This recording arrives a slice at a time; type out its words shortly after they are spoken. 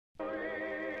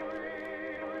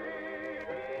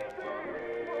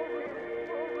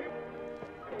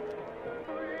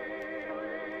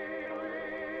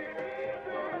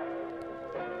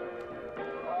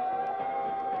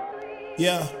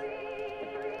Yeah.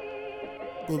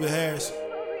 Booby Harris.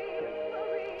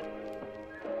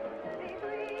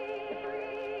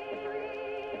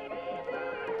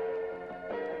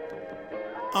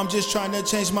 I'm just trying to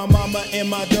change my mama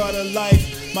and my daughter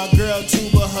life. My girl too,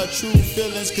 but her true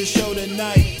feelings could show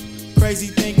tonight. Crazy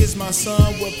thing is my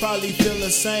son would probably feel the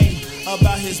same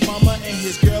about his mama and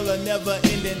his girl, a never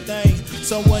ending thing.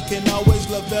 Someone can always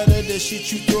love better the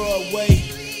shit you throw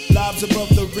away. Lobs above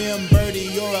the rim,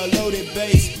 birdie, you're a loaded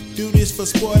base. Do this for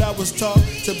sport, I was taught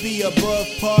to be above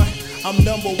par. I'm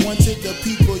number one to the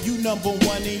people, you number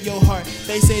one in your heart.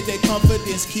 They say that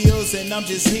confidence kills and I'm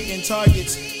just hitting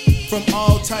targets from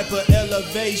all type of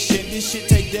elevation. This shit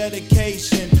take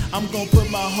dedication. I'm gonna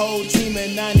put my whole team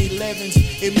in 911s.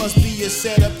 It must be a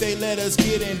setup they let us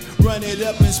get in. Run it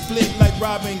up and split like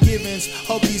Robin Givens.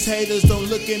 Hope these haters don't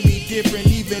look at me different.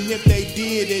 Even if they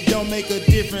did, it don't make a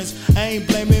difference. I ain't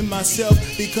blaming myself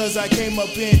because I came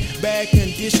up in bad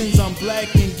conditions. I'm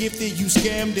black and gifted. You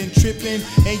scammed and tripping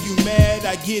and you mad,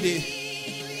 I get it.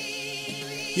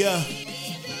 Yeah.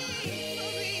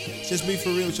 Just be for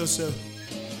real with yourself.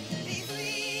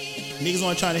 Niggas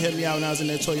weren't trying to help me out when I was in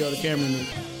that Toyota Camry.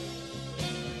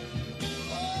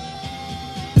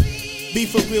 Be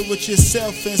for real with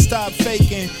yourself and stop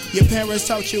faking. Your parents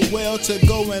taught you well to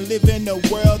go and live in a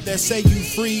world that say you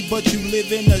free, but you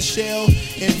live in a shell.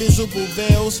 Invisible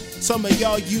veils. Some of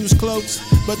y'all use cloaks,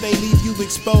 but they leave you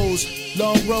exposed.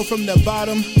 Long road from the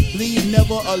bottom, leave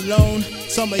never alone.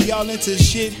 Some of y'all into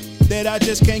shit that I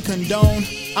just can't condone.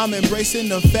 I'm embracing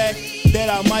the fact that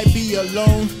I might be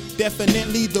alone.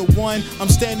 Definitely the one, I'm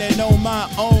standing on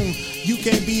my own. You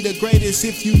can't be the greatest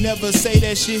if you never say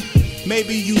that shit.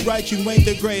 Maybe you right, you ain't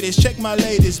the greatest. Check my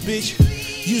latest, bitch.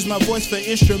 Use my voice for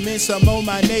instruments, I'm on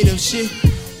my native shit.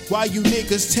 Why you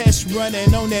niggas test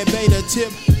running on that beta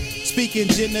tip? Speaking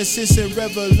Genesis and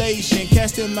Revelation,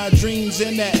 casting my dreams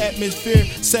in that atmosphere.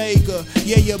 Sega,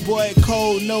 yeah, your boy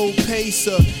cold, no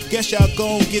pacer. Guess y'all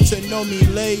gon' get to know me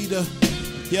later.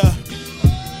 Yeah.